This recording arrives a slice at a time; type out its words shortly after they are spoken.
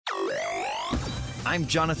I'm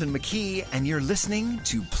Jonathan McKee, and you're listening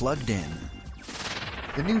to Plugged In.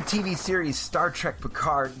 The new TV series Star Trek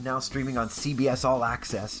Picard, now streaming on CBS All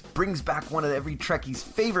Access, brings back one of every Trekkie's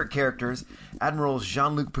favorite characters, Admiral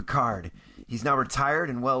Jean-Luc Picard. He's now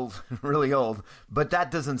retired and, well, really old, but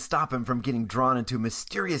that doesn't stop him from getting drawn into a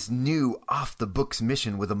mysterious new, off-the-books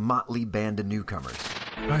mission with a motley band of newcomers.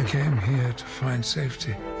 I came here to find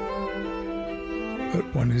safety,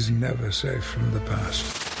 but one is never safe from the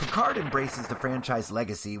past. Picard embraces the franchise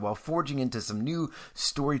legacy while forging into some new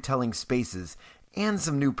storytelling spaces and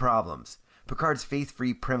some new problems. Picard's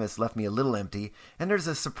faith-free premise left me a little empty, and there's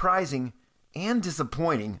a surprising and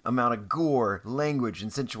disappointing amount of gore, language,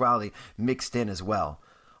 and sensuality mixed in as well.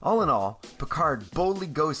 All in all, Picard boldly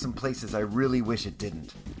goes some places I really wish it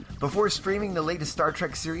didn't. Before streaming the latest Star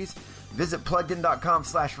Trek series, visit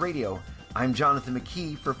pluggedin.com/radio. I'm Jonathan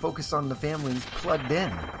McKee for Focus on the Family's Plugged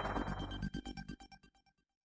In.